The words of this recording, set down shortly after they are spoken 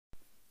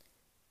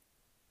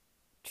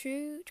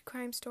True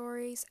Crime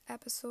Stories,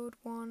 Episode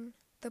 1,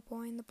 The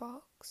Boy in the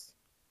Box.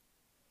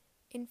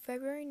 In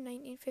February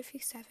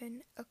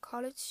 1957, a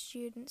college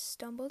student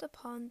stumbled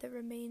upon the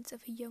remains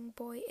of a young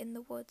boy in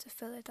the woods of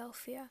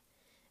Philadelphia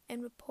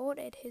and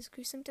reported his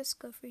gruesome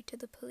discovery to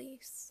the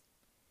police.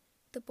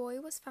 The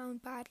boy was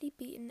found badly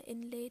beaten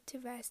and laid to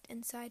rest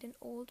inside an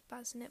old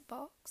bassinet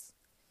box.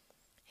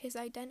 His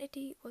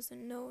identity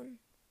wasn't known.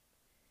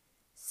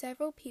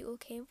 Several people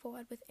came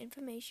forward with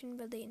information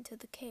relating to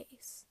the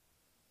case,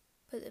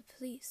 but the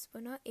police were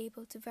not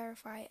able to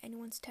verify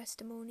anyone's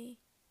testimony.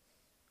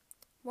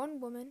 One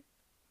woman,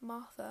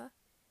 Martha,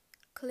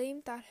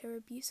 claimed that her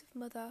abusive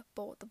mother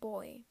bought the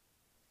boy.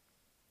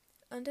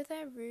 Under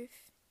their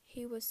roof,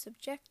 he was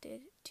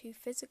subjected to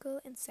physical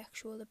and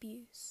sexual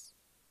abuse.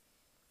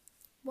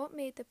 What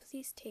made the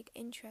police take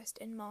interest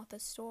in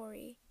Martha's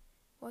story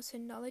was her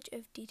knowledge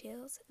of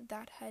details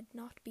that had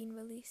not been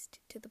released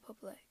to the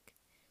public.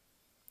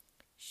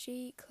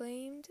 She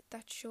claimed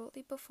that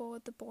shortly before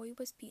the boy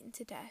was beaten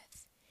to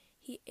death,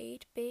 he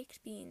ate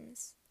baked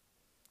beans,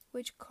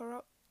 which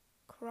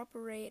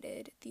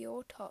corroborated the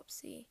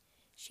autopsy.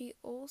 She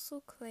also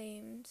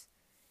claimed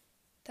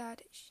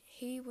that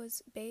he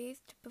was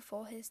bathed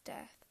before his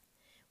death,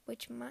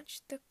 which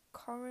matched the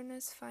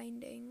coroner's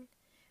finding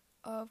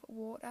of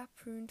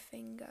water-pruned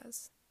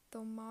fingers,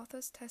 though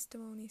Martha's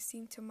testimony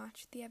seemed to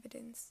match the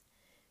evidence.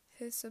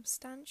 Her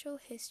substantial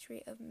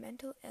history of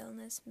mental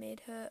illness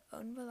made her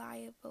an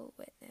unreliable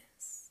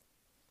witness.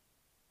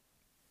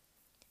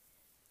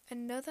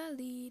 Another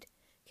lead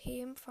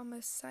came from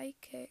a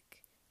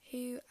psychic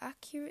who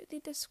accurately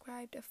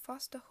described a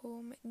foster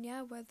home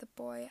near where the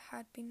boy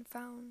had been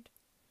found,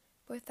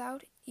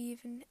 without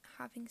even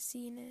having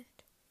seen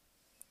it.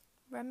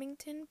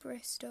 Remington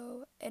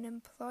Bristow, an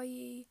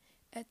employee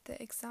at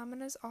the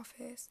examiner's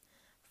office,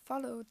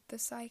 followed the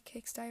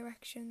psychic's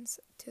directions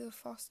to the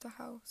foster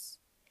house.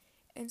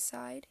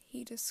 Inside,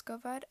 he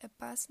discovered a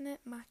bassinet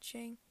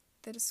matching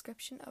the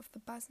description of the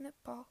bassinet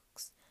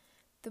box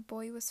the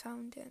boy was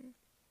found in.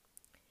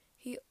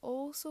 He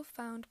also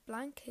found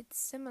blankets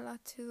similar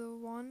to the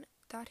one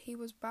that he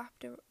was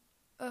wrapped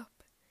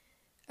up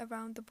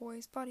around the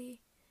boy's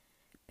body.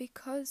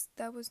 Because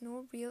there was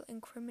no real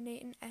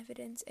incriminating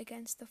evidence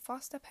against the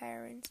foster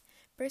parents,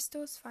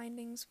 Bristow's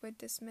findings were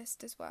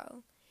dismissed as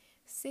well.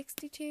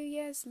 62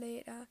 years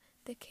later,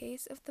 the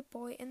case of the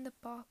boy in the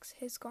box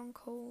has gone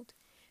cold.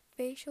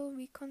 Facial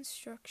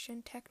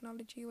reconstruction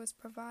technology was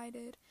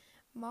provided,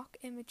 mock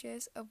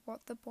images of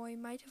what the boy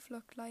might have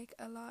looked like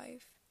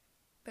alive,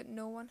 but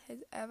no one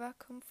has ever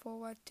come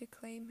forward to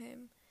claim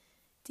him.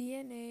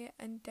 DNA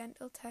and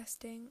dental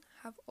testing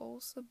have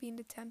also been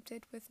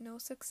attempted with no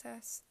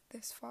success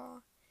this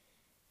far.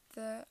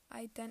 The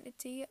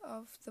identity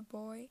of the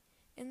boy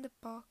in the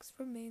box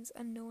remains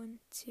unknown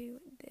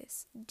to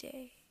this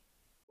day.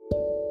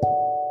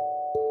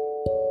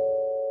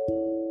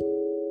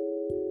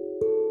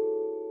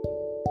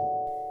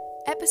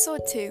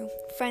 Episode 2,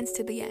 Friends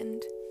to the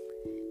End.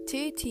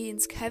 Two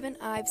teens, Kevin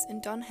Ives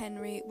and Don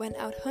Henry, went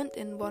out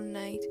hunting one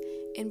night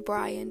in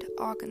Bryant,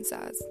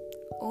 Arkansas,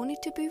 only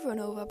to be run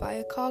over by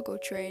a cargo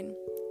train.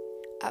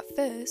 At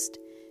first,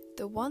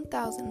 the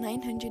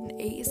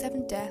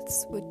 1,987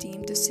 deaths were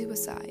deemed a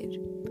suicide,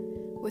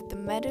 with the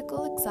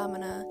medical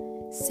examiner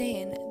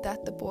saying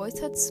that the boys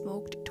had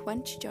smoked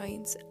 20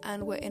 joints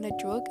and were in a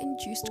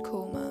drug-induced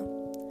coma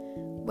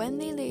when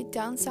they lay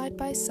down side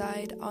by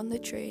side on the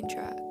train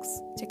tracks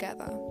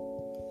together.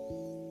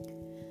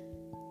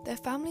 Their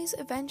families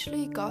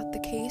eventually got the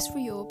case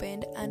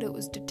reopened, and it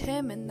was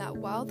determined that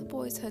while the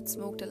boys had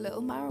smoked a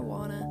little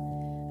marijuana,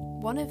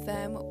 one of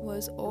them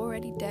was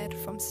already dead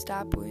from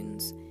stab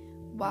wounds,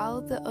 while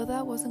the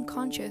other was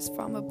unconscious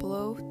from a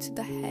blow to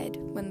the head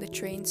when the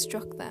train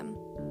struck them.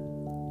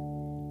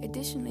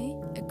 Additionally,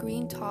 a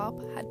green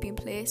tarp had been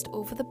placed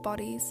over the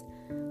bodies,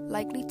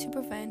 likely to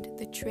prevent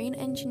the train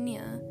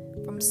engineer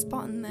from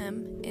spotting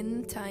them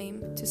in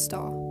time to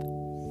stop.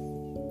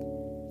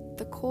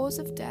 The cause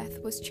of death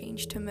was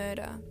changed to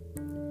murder,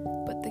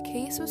 but the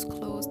case was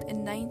closed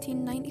in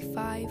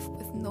 1995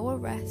 with no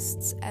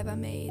arrests ever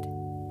made.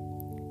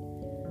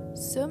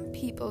 Some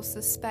people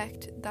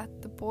suspect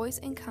that the boys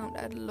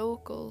encountered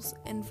locals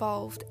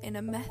involved in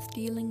a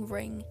meth-dealing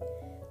ring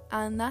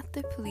and that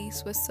the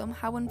police were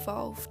somehow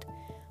involved,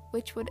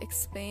 which would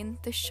explain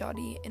the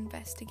shoddy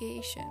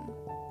investigation.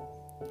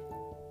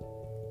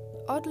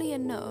 Oddly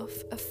enough,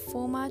 a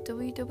former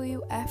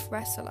WWF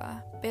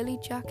wrestler, Billy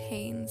Jack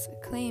Haynes,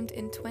 claimed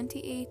in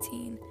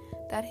 2018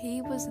 that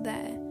he was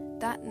there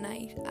that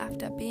night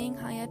after being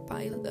hired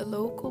by a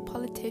local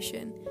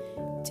politician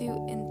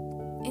to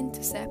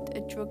intercept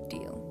a drug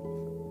deal.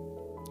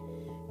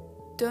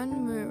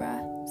 Dunn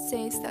Mura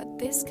says that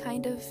this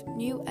kind of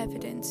new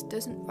evidence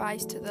doesn't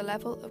rise to the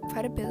level of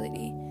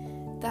credibility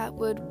that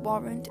would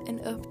warrant an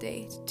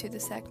update to the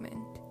segment.